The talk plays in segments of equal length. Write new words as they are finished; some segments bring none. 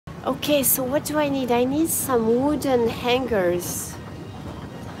Okay, so what do I need? I need some wooden hangers.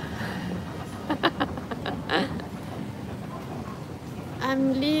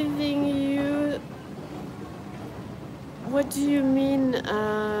 I'm leaving you. What do you mean,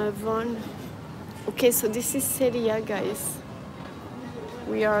 Vaughn? Okay, so this is Seria, guys.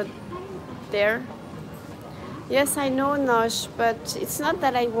 We are there. Yes, I know, Nosh, but it's not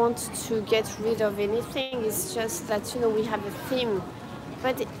that I want to get rid of anything. It's just that, we have a theme.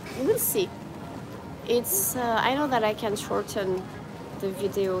 But we'll see. I know that I can shorten the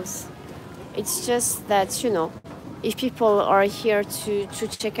videos. It's just that, if people are here to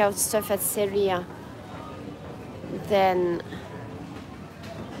check out stuff at Seria, then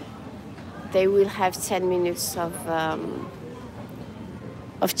they will have 10 minutes of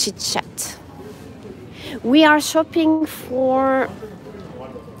chit chat. We are shopping for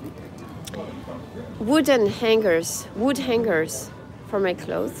wood hangers for my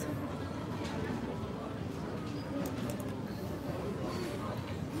clothes.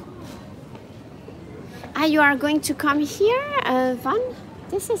 Ah, you are going to come here, Van?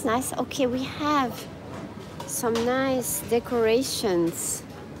 This is nice. Okay, we have some nice decorations.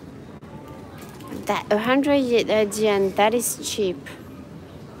 That 100 yen, that is cheap.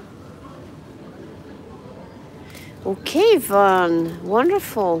 Okay, Van,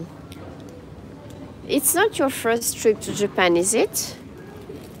 wonderful. It's not your first trip to Japan, is it?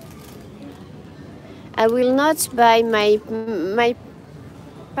 I will not buy my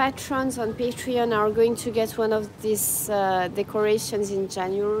patrons on Patreon are going to get one of these decorations in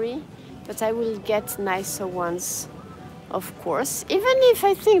January, but I will get nicer ones, of course, even if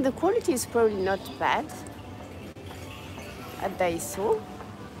I think the quality is probably not bad at Daiso.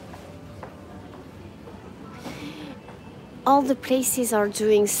 All the places are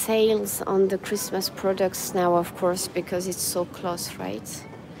doing sales on the Christmas products now, of course, because it's so close, right?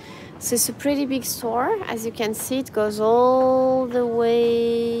 So it's a pretty big store. As you can see, it goes all the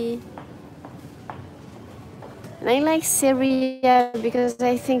way. And I like Seria because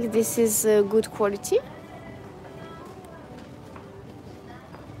I think this is good quality.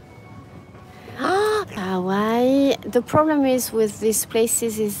 Kawaii. The problem is with these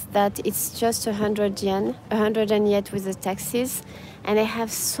places is that it's just 100 yen, 100 yen yet with the taxes. And I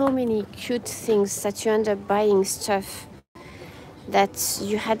have so many cute things that you end up buying stuff that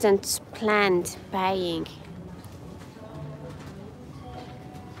you hadn't planned buying.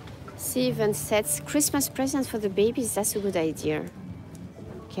 See, even sets Christmas presents for the babies. That's a good idea,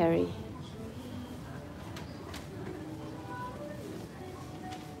 Carrie.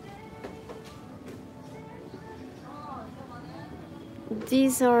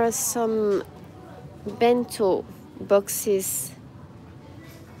 These are some bento boxes,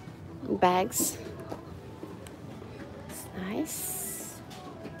 bags. It's nice.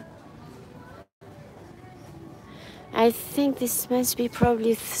 I think this must be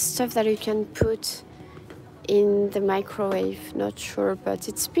probably stuff that you can put in the microwave. Not sure, but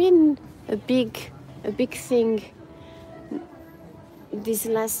it's been a big thing these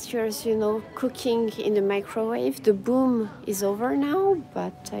last years, cooking in the microwave. The boom is over now,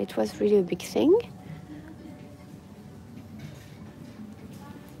 but it was really a big thing.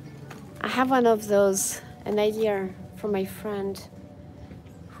 I have one of those, an idea from my friend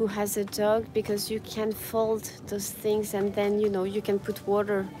who has a dog, because you can fold those things and then, you can put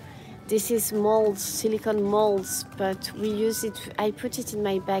water. This is molds, silicone molds, but we use it. I put it in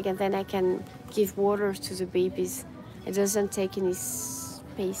my bag and then I can give water to the babies. It doesn't take any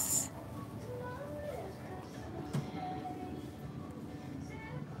space.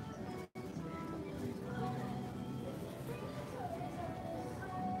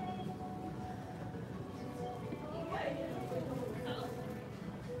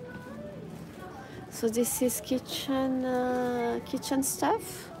 So this is kitchen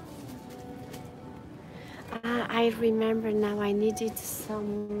stuff. I remember now, I needed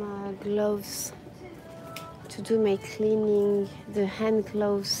some gloves to do my cleaning, the hand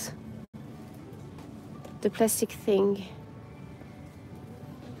gloves, the plastic thing.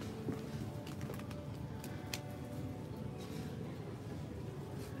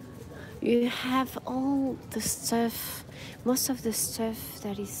 You have all the stuff, most of the stuff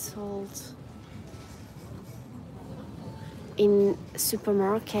that is sold in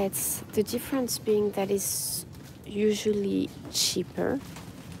supermarkets. The difference being that it's usually cheaper.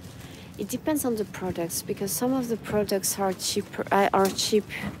 It depends on the products, because some of the products are cheaper.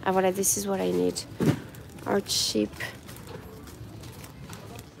 Voilà, this is what I need. Are cheap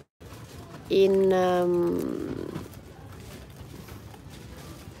in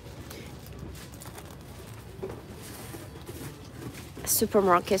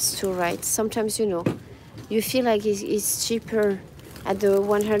supermarkets too, right? Sometimes, you know, you feel like it's cheaper at the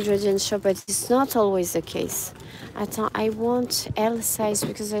 100 yen shop, but it's not always the case. I want L size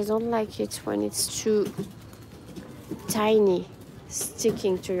because I don't like it when it's too tiny,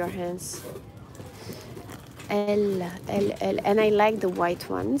 sticking to your hands. L, and I like the white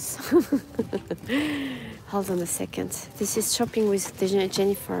ones. Hold on a second. This is shopping with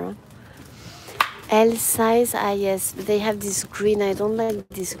Jennifer. L size, ah yes, but they have this green. I don't like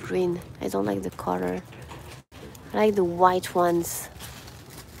this green. I don't like the color. I like the white ones.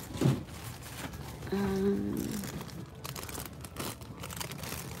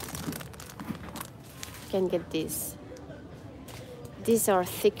 Can get these. These are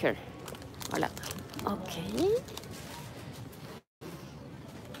thicker. Voilà. Okay.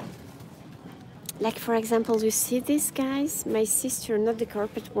 Like for example, you see this, guys? My sister, not the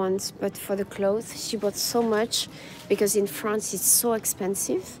carpet ones, but for the clothes, she bought so much because in France it's so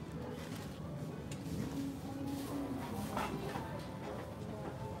expensive.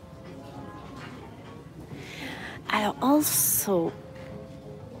 And also,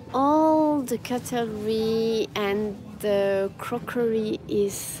 all the cutlery and the crockery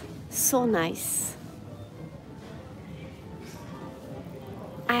is so nice.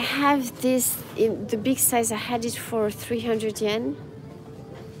 I have this in the big size. I had it for 300 yen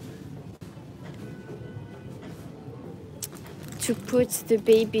to put the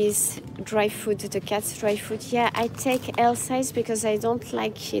baby's dry food, the cat's dry food. Yeah, I take L size because I don't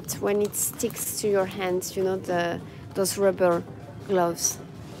like it when it sticks to your hands, you know, those rubber gloves.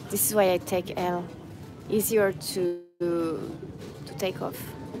 This is why I take L. Easier to take off.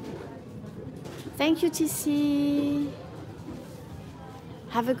 Thank you, TC.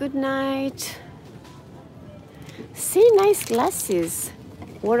 Have a good night. See, nice glasses.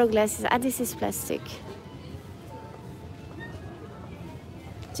 Water glasses. Ah, this is plastic.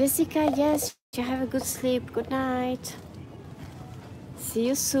 Jessica, yes, you have a good sleep. Good night. See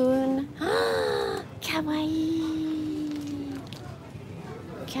you soon. Kawaii.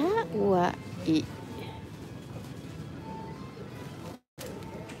 Kawaii.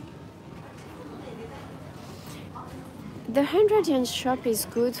 The 100 yen shop is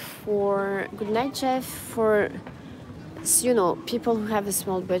good for, good night Jeff, for, you know, people who have a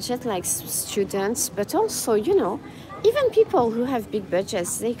small budget like students, but also, you know, even people who have big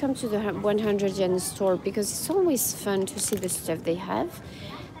budgets, they come to the 100 yen store because it's always fun to see the stuff they have.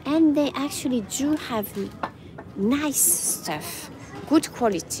 And they actually do have nice stuff, good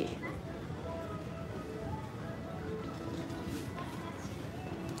quality.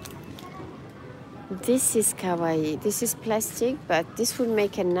 This is kawaii. This is plastic, but this would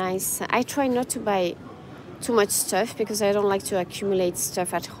make a nice... I try not to buy too much stuff because I don't like to accumulate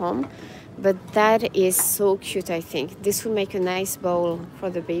stuff at home. But that is so cute, I think. This would make a nice bowl for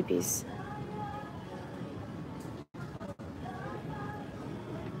the babies.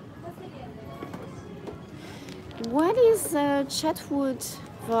 What is Chatwood,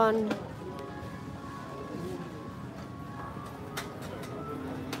 Von?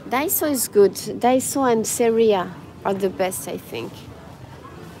 Daiso is good. Daiso and Seria are the best, I think.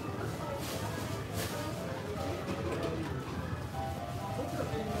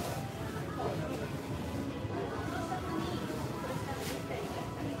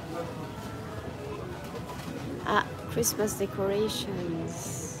 Ah, Christmas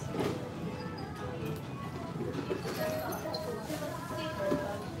decorations.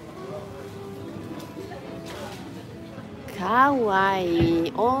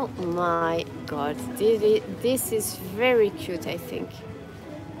 Kawaii. Oh my god. This is very cute, I think.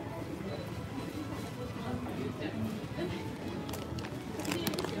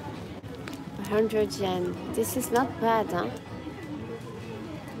 $100. This is not bad, huh?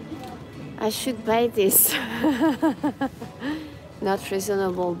 I should buy this. Not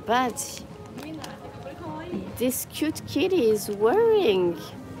reasonable, but this cute kitty is wearing.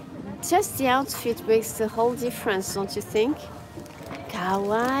 Just the outfit makes the whole difference, don't you think?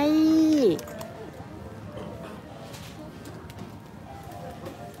 Kawaii!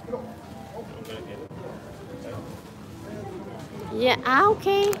 Yeah,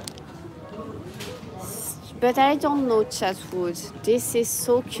 okay. But I don't know Chatwood. This is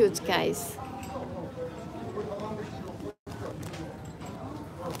so cute, guys.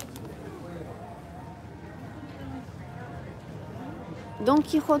 Don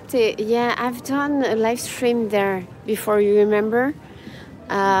Quixote, yeah, I've done a live stream there before, you remember?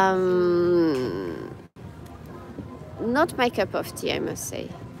 Not my cup of tea, I must say.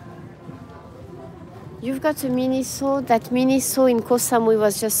 You've got a Miniso. That Miniso in Koh Samui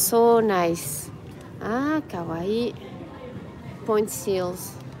was just so nice. Ah, kawaii. point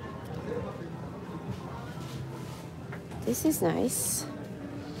seals. This is nice.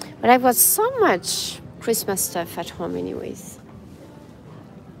 But I've got so much Christmas stuff at home anyways.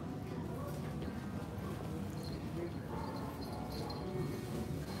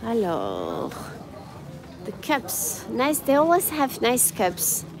 Alors, the cups. Nice. They always have nice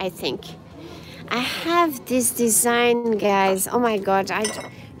cups, I think. I have this design, guys. Oh my God.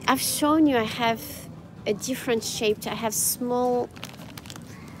 I've shown you I have a different shaped. I have small,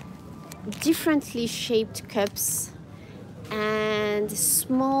 differently shaped cups and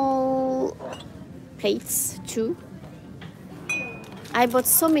small plates too. I bought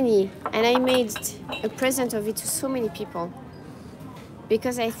so many and I made a present of it to so many people.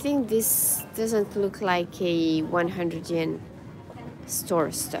 Because I think this doesn't look like a 100 yen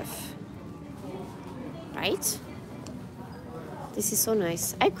store stuff, right? This is so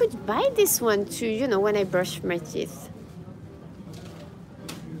nice. I could buy this one too, you know, when I brush my teeth.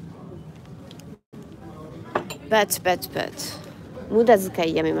 But, 無駄遣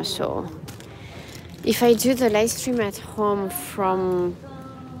いやめましょう. If I do the live stream at home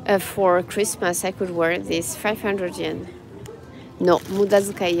for Christmas, I could wear this 500 yen. No, 無駄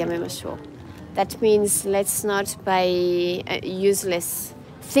遣いやめましょう. That means let's not buy useless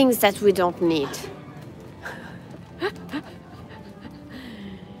things that we don't need.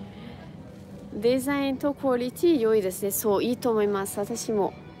 デザインとクオリティ良いですね。そう、いいと思います。私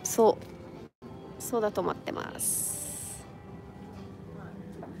もそうだと思ってます。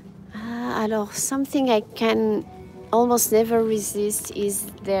Alors, something I can almost never resist is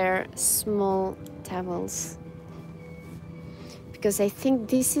their small towels. Because I think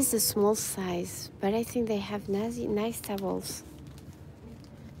this is a small size, but I think they have nice towels.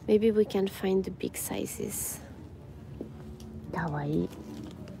 Maybe we can find the big sizes. Kawaii.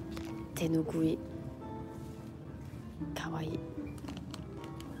 Tenugui. Kawaii.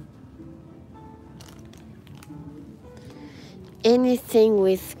 Anything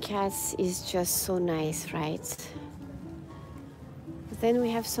with cats is just so nice, right? Then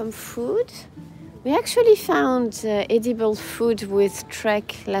we have some food. We actually found edible food with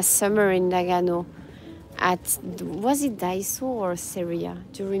Trek last summer in Nagano at, was it Daiso or Seria?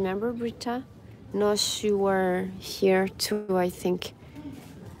 Do you remember, Britta? No, you were here too, I think.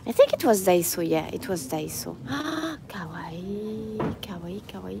 I think it was Daiso, yeah, it was Daiso. Ah, kawaii, kawaii,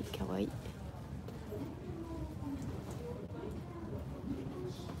 kawaii, kawaii.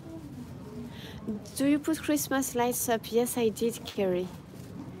 Do you put Christmas lights up? Yes, I did, Carrie.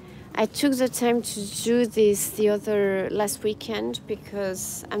 I took the time to do this last weekend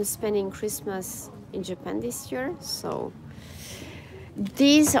because I'm spending Christmas in Japan this year. So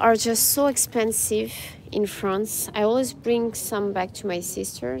these are just so expensive in France. I always bring some back to my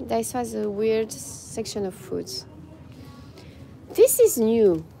sister. Daiso has a weird section of foods. This is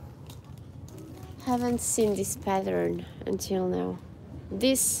new. Haven't seen this pattern until now.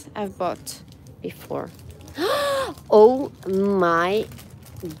 This I've bought before. Oh my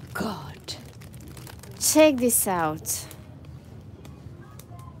God. Check this out.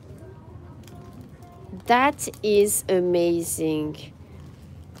 That is amazing.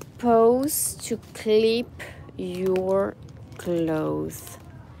 Pose to clip your clothes.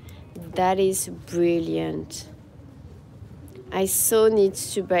 That is brilliant. I so need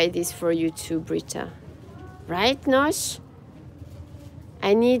to buy this for you too, Britta. Right, Nosh?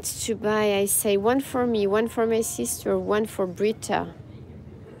 I need to buy, I say, one for me, one for my sister, one for Britta.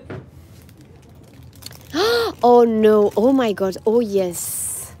 Oh no, oh my God, oh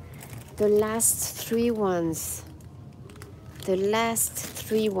yes. The last three ones. The last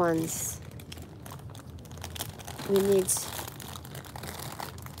three ones. We need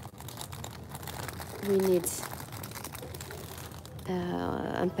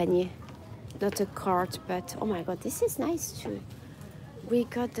un panier. Not a cart, but oh my God, this is nice too. We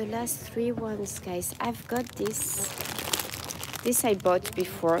got the last three ones, guys. I've got this. This I bought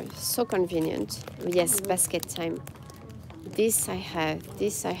before. So convenient. Yes, basket time. This I have.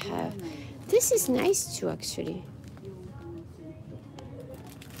 This I have. This is nice too, actually.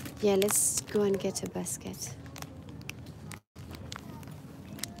 Yeah, let's go and get a basket.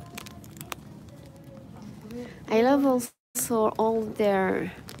 I love also all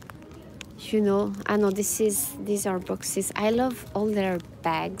their, you know, I know these are boxes. I love all their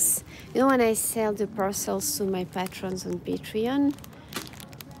bags. You know, when I sell the parcels to my patrons on Patreon,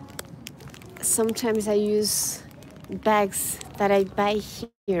 sometimes I use bags that I buy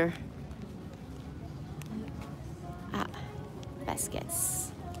here. Ah,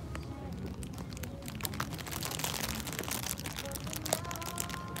 baskets.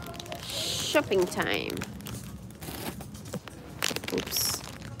 Shopping time. Oops.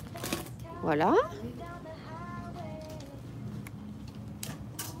 Voila.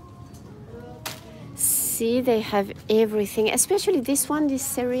 See, they have everything, especially this one. This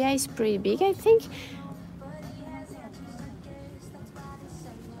Seria is pretty big, I think.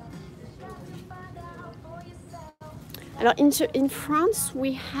 Alors, in France,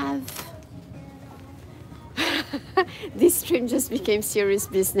 we have... This stream just became serious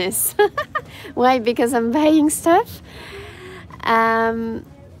business. Why? Because I'm buying stuff.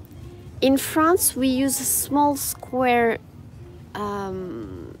 In France, we use a small square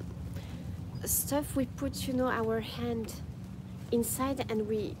stuff. We put, you know, our hand inside and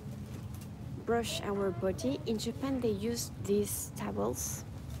we brush our body. In Japan, they use these towels.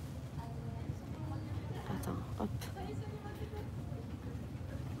 Attends, hop.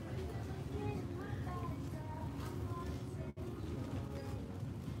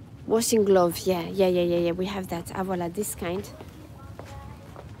 Washing glove, yeah. We have that. Ah, voilà, this kind.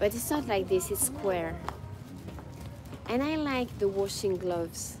 But it's not like this, it's square. And I like the washing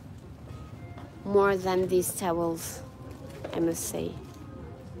gloves more than these towels, I must say.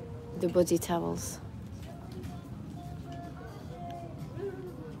 The body towels.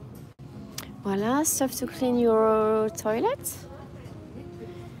 Voila, stuff to clean your toilet.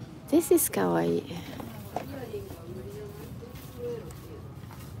 This is kawaii.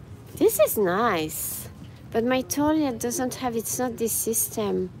 This is nice, but my toilet doesn't have, it's not this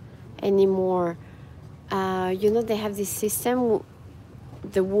system anymore. You know, they have this system,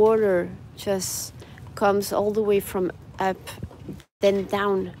 the water just comes all the way from up, then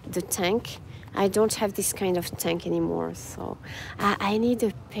down the tank. I don't have this kind of tank anymore, so I need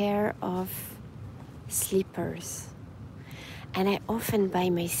a pair of slippers. And I often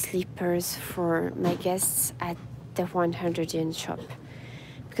buy my slippers for my guests at the 100 yen shop.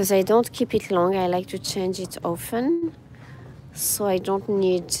 Because I don't keep it long, I like to change it often. So I don't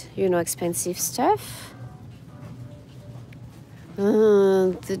need, you know, expensive stuff.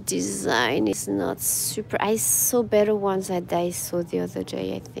 The design is not super. I saw better ones at Daiso the other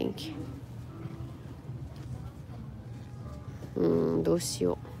day, I think. どうし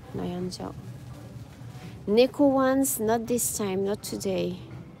よう。悩んじゃう。Neko ones, not this time, not today.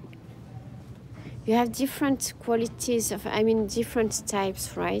 You have different qualities of, I mean, different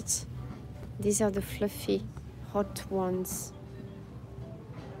types, right? These are the fluffy, hot ones.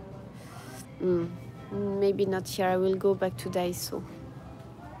 Maybe not here. I will go back to Daiso.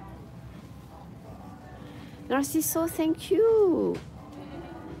 Narciso, thank you.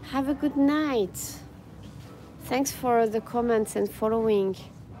 Have a good night. Thanks for the comments and following.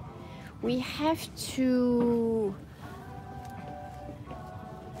 We have to...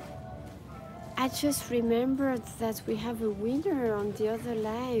 I just remembered that we have a winner on the other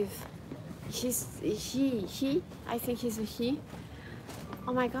live. He, I think he's a he.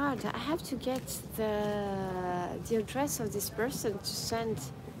 Oh my God, I have to get the address of this person to send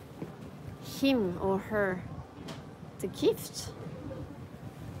him or her the gift,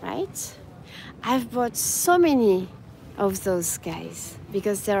 right? I've bought so many of those guys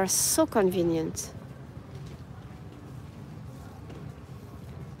because they are so convenient.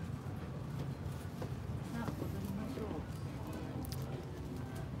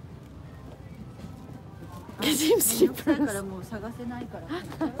 Get him slippers.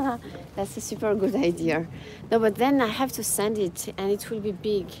 That's a super good idea. No, but then I have to send it and it will be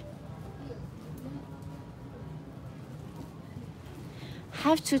big.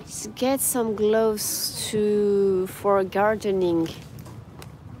 Have to get some gloves for gardening.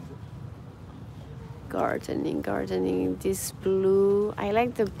 Gardening. This blue. I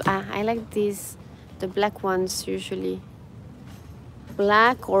like these, the black ones usually.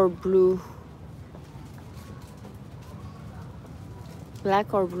 Black or blue.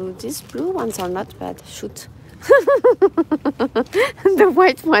 Black or blue. These blue ones are not bad. Shoot. The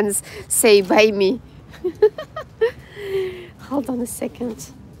white ones say buy me. Hold on a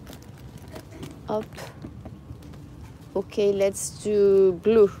second. Up. Okay, let's do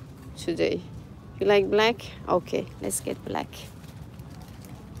blue today. You like black? Okay, let's get black.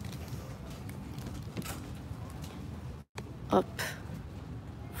 Up.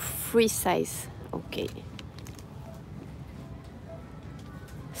 Free size. Okay.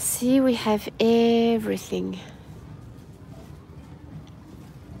 See, we have everything.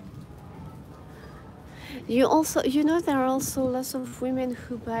 You know, there are also lots of women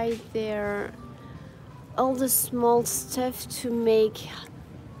who buy all the small stuff to make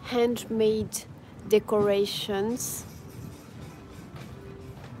handmade decorations.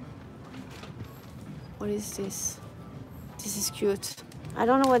 What is this? This is cute. I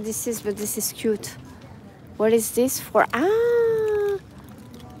don't know what this is, but this is cute. What is this for? Ah!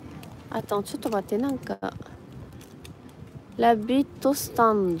 Attends, ちょっと待って、なんかラビットス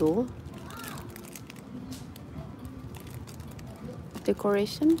タンドデコレー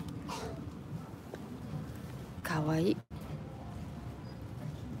ションかわいい。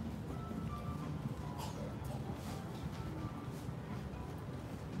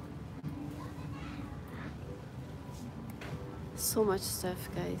So much stuff,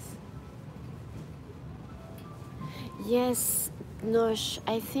 guys. Yes, Nosh,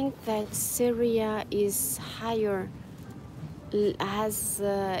 I think that Seria is higher,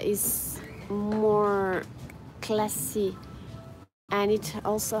 is more classy, and it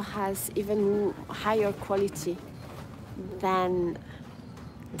also has even higher quality than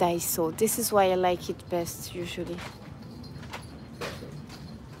Daiso. This is why I like it best usually.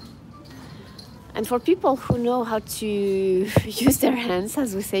 And for people who know how to use their hands,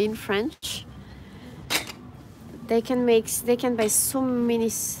 as we say in French, they can buy so many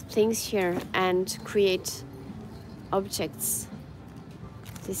things here and create objects.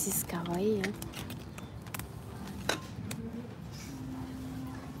 This is kawaii, huh?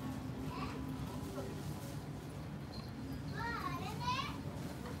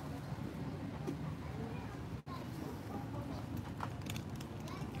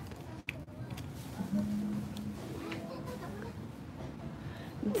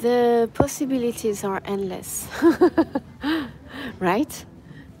 The possibilities are endless, right?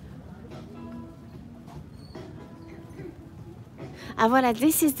 Ah voilà,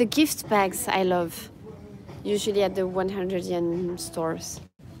 this is the gift bags I love, usually at the 100 yen stores.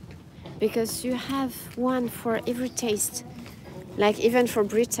 Because you have one for every taste, like even for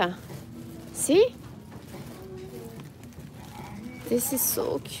Brita. See? This is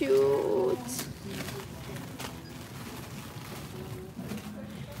so cute.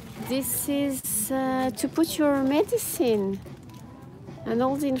 This is to put your medicine and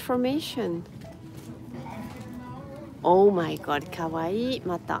all the information. Oh my god, kawaii,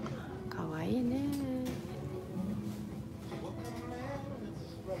 mata. Kawaii ne.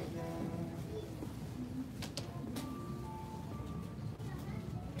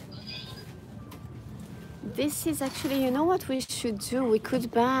 This is actually, you know what we should do? We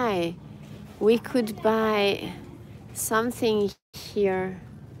could buy something here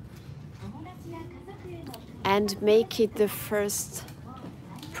and make it the first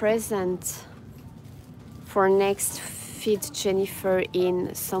present for next Fit Jennifer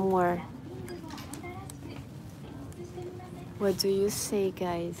in somewhere. What do you say,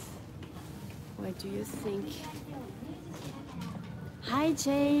 guys? What do you think? Hi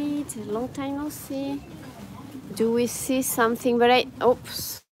Jade, long time no see. Do we see something? But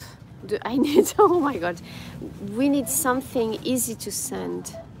oops. Do I need, oh my god. We need something easy to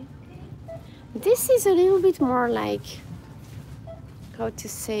send. This is a little bit more like, how to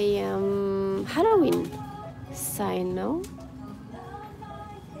say, Halloween style, no?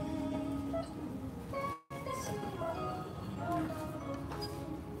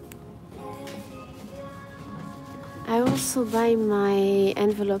 I also buy my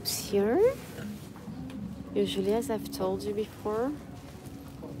envelopes here, usually, as I've told you before.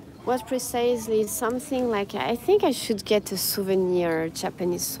 What precisely? Something like, I think I should get a souvenir,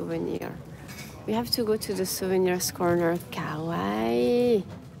 Japanese souvenir. We have to go to the souvenirs corner. Kawaii.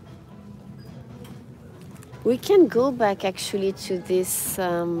 We can go back actually to this,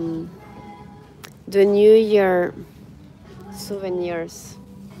 the New Year souvenirs.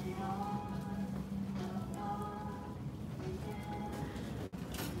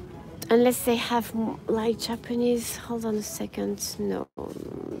 Unless they have like Japanese. Hold on a second. No,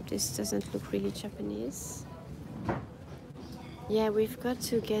 this doesn't look really Japanese. Yeah, we've got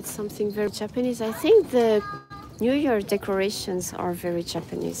to get something very Japanese. I think the New Year decorations are very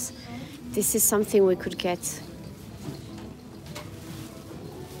Japanese. This is something we could get.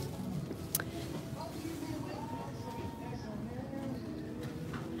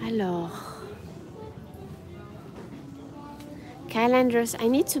 Alors, calendars. I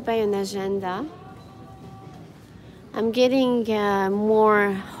need to buy an agenda. I'm getting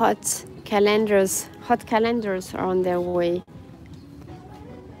more hot calendars. Hot calendars are on their way.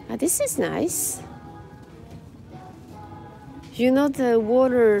 This is nice. You know the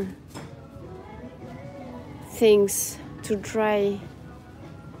water things to dry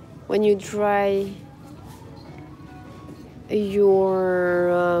when you dry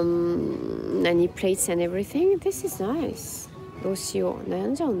your nani plates and everything. This is nice. どうしよう。悩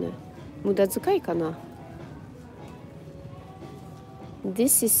んじゃうね。無駄遣いかな。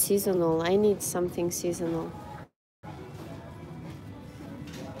This is seasonal. I need something seasonal.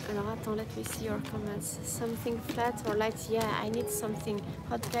 Alors attends, let me see your comments. Something flat or light? Yeah, I need something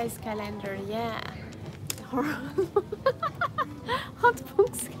Hot guys calendar, yeah. Hot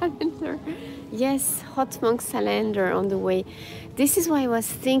monks calendar. Yes, hot monks calendar on the way. This is why I was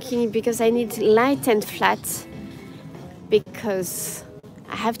thinking, because I need light and flat, because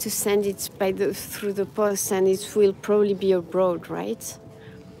I have to send it through the post, and it will probably be abroad, right?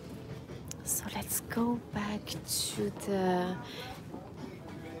 So let's go back to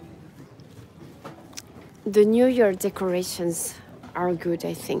the New Year decorations are good,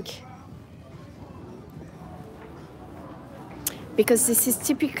 I think. Because this is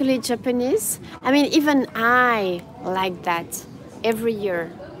typically Japanese. I mean, even I like that every year.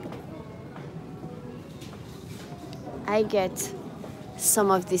 I get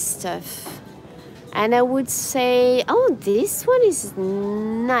some of this stuff. And I would say, oh, this one is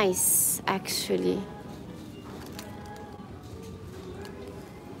nice, actually.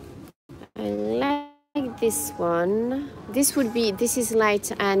 I like this one. This is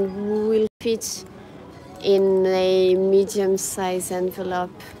light and will fit in a medium-size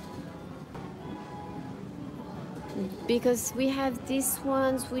envelope. Because we have these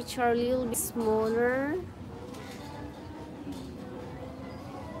ones which are a little bit smaller.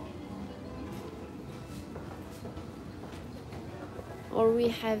 Or we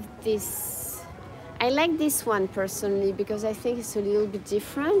have this. I like this one personally because I think it's a little bit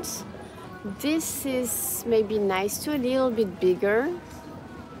different. This is maybe nice too, a little bit bigger.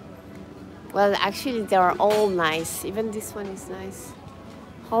 Well, actually they are all nice. Even this one is nice.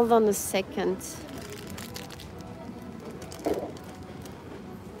 Hold on a second.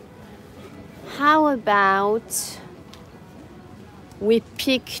 How about we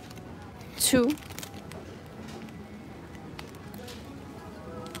pick 2?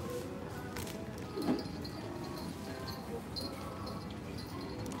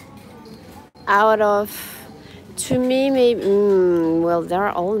 Out of, to me, maybe, well, they're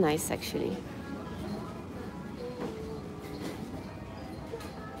all nice actually.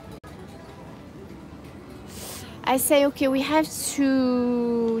 I say, okay, we have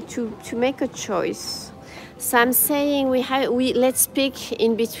to make a choice. So I'm saying let's pick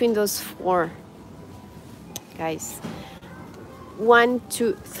in between those 4, guys. 1,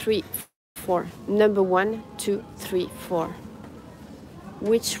 2, 3, 4. Number 1, 2, 3, 4.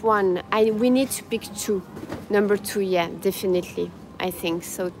 Which one? We need to pick 2. Number 2, yeah, definitely. I think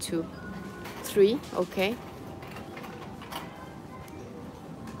so too. 3, okay.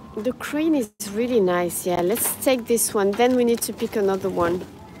 The crane is really nice, yeah. Let's take this one. Then we need to pick another one.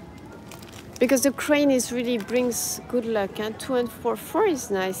 Because the crane really brings good luck. 2 and 4. 4 is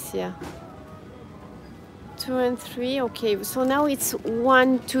nice, yeah. 2 and 3, okay. So now it's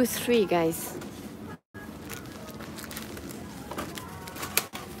 1, 2, 3, guys.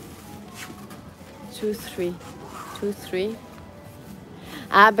 2, 3, 2, 3.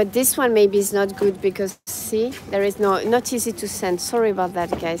 But this one maybe is not good because see, there is not easy to send. Sorry about that,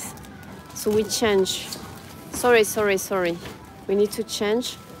 guys. So we change. Sorry. We need to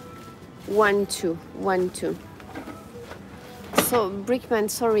change. 1, 2, 1, 2. So Brickman,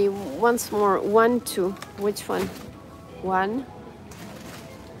 sorry, once more. 1, 2. Which one? 1.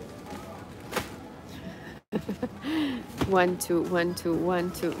 1, 2, 1, 2,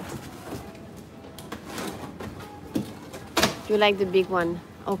 1, 2. You like the big one?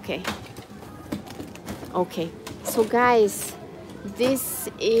 Okay. Okay. So guys, this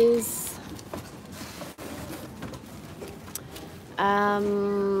is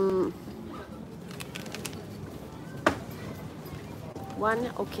 1.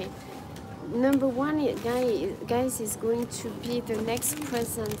 Okay. Number 1, guys, is going to be the next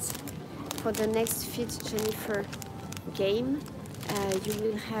present for the next Feed Jennifer game. You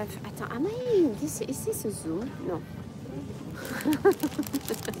will have. Attends, is this a Zoom? No.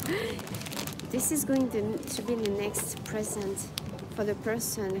 This is going to be the next present for the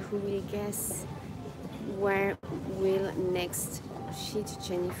person who will guess where will next Feed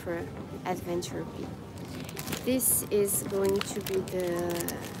Jennifer adventure be. This is going to be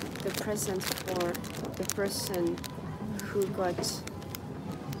the present for the person who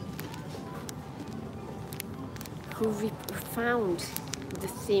found the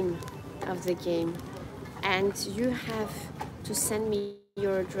theme of the game. And you have to send me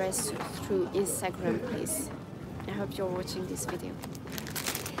your address through Instagram, please. I hope you're watching this video.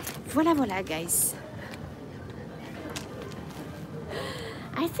 Voilà, guys.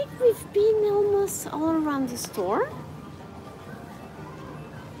 I think we've been almost all around the store.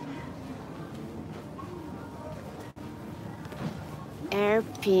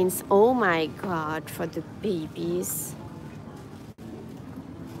 Hairpins, oh my god, for the babies.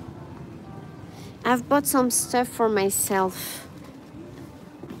 I've bought some stuff for myself.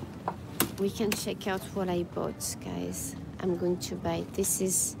 we can check out what I bought, guys. I'm going to buy. This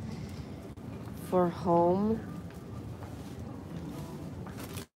is for home.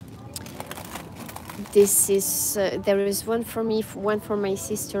 This is, there is one for me, one for my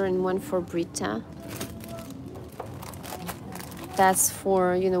sister, and one for Britta. That's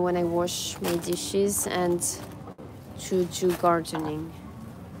for, you know, when I wash my dishes and to do gardening.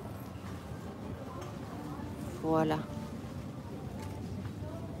 Voila.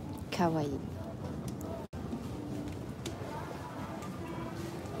 Kawaii.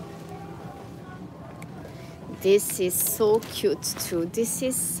 This is so cute too. This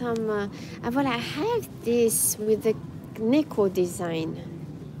is some, well, I have this with the Neko design.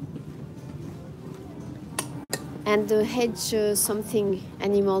 And the hedge something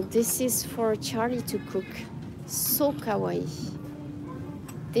animal. This is for Charlie to cook. So kawaii.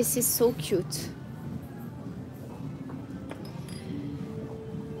 This is so cute.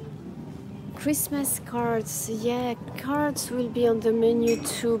 Christmas cards. Yeah, cards will be on the menu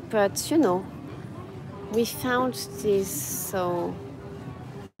too, but you know, we found this, so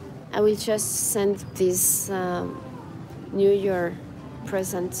I will just send this New Year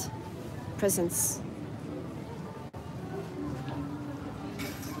presents.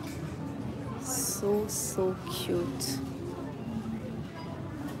 So cute.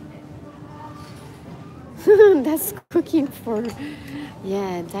 That's cooking for,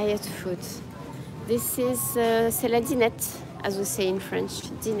 yeah, diet food. This is c'est la dinette, as we say in French,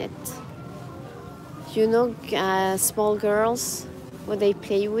 dinette. You know, small girls, what they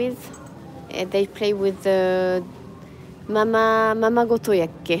play with? They play with the mama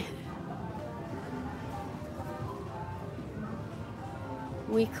gotoyakke.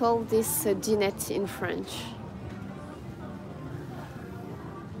 We call this dinette in French.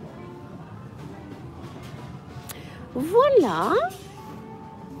 Voila!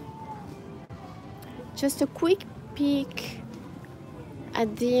 Just a quick peek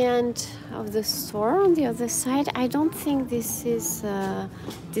at the end of the store on the other side. I don't think this is not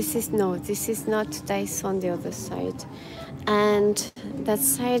Daiso on the other side. And that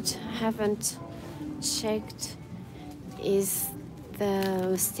side I haven't checked is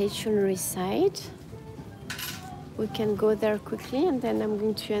the stationery side. We can go there quickly and then I'm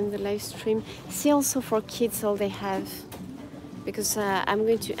going to end the live stream. See also for kids all they have, because I'm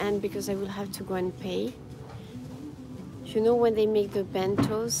going to end because I will have to go and pay. You know, when they make the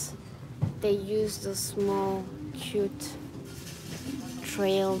bentos, they use those small cute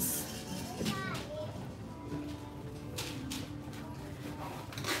trails.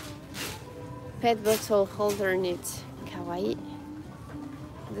 Pet bottle holder knit, kawaii.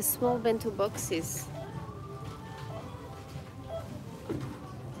 The small bento boxes.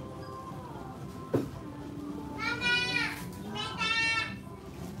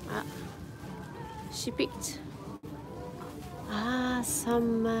 She picked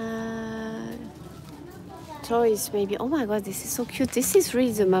some toys maybe. Oh my god, this is so cute. This is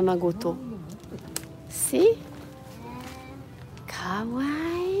really the Mamagoto. See?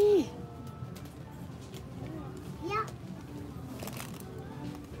 Kawaii. Yeah.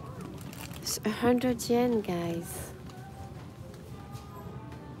 It's 100 yen, guys.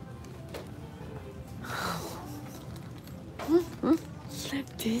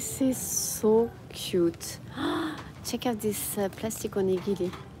 This is so cute. Check out this plastic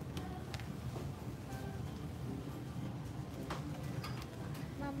onigiri.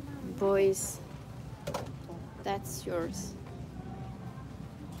 Boys, that's yours.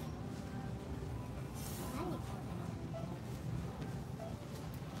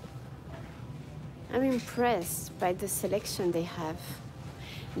 I'm impressed by the selection they have.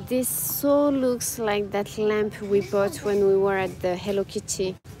 This so looks like that lamp we bought when we were at the Hello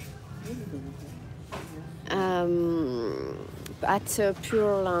Kitty at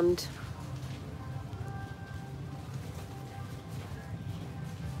Pure Land.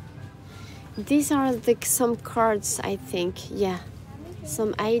 These are some cards, I think. Yeah,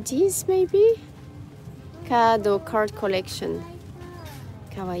 some IDs maybe. Kado card collection.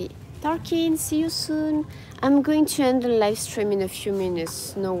 Kawaii. Tarkin, see you soon. I'm going to end the live stream in a few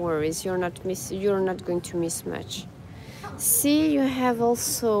minutes. No worries, you're not going to miss much. See, you have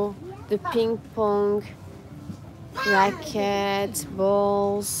also the ping pong racket,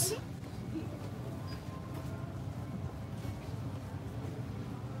 balls.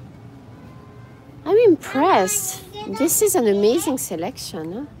 I'm impressed. This is an amazing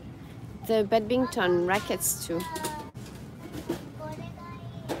selection. Huh? The badminton rackets too.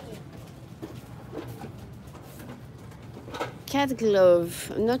 Cat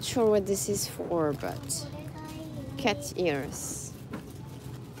glove. I'm not sure what this is for, but cat ears.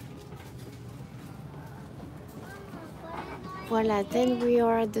 Voilà, then we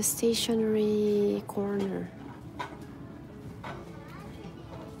are at the stationery corner.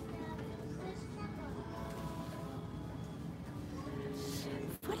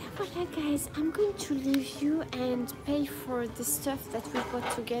 Voilà guys, I'm going to leave you and pay for the stuff that we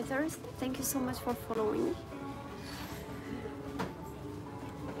got together. Thank you so much for following.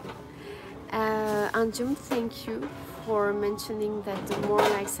 Anjum, thank you for mentioning that the more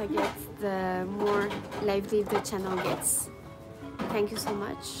likes I get, the more lively the channel gets. Thank you so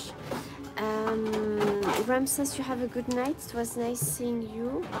much. Ramses, you have a good night. It was nice seeing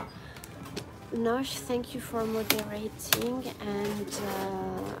you. Nosh, thank you for moderating, and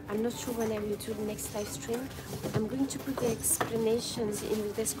I'm not sure when I will do the next live stream. I'm going to put the explanations in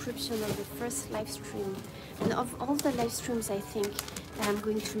the description of the first live stream and of all the live streams I think that I'm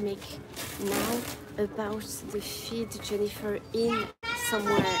going to make now about the feed Jennifer in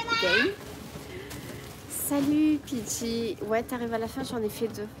somewhere game. Salut Pidgey, ouais t'arrives à la fin, j'en ai fait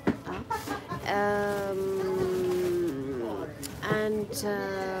 2. Hein.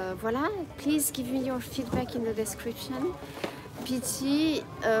 Voilà, please give me your feedback in the description. Pidgey,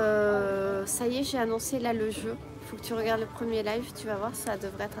 ça y est, j'ai annoncé là le jeu. Faut que tu regardes le premier live, tu vas voir, ça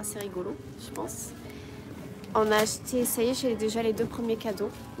devrait être assez rigolo, je pense. On a acheté, ça y est, j'ai déjà les 2 premiers cadeaux.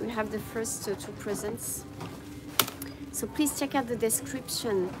 We have the first 2 presents. So please check out the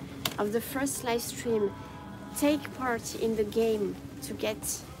description of the first live stream. Take part in the game to get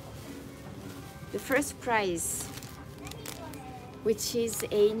the first prize, which is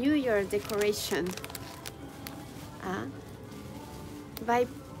a New Year decoration. By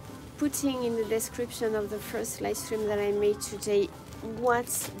putting in the description of the first live stream that I made today what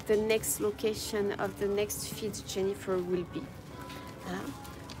the next location of the next feed Jennifer will be.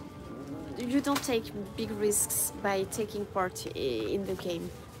 You don't take big risks by taking part in the game,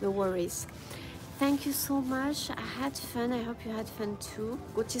 no worries. Thank you so much. I had fun. I hope you had fun too.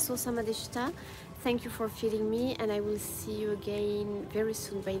 Gochiso sama deshita. Thank you for feeding me, and I will see you again very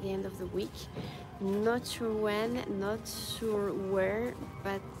soon by the end of the week. Not sure when, not sure where,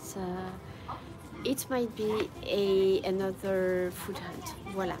 but it might be another food hunt.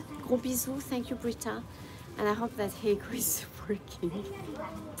 Voilà. Gros bisous. Thank you, Britta. And I hope that Heigo is working.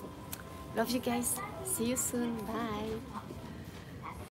 Love you guys. See you soon. Bye.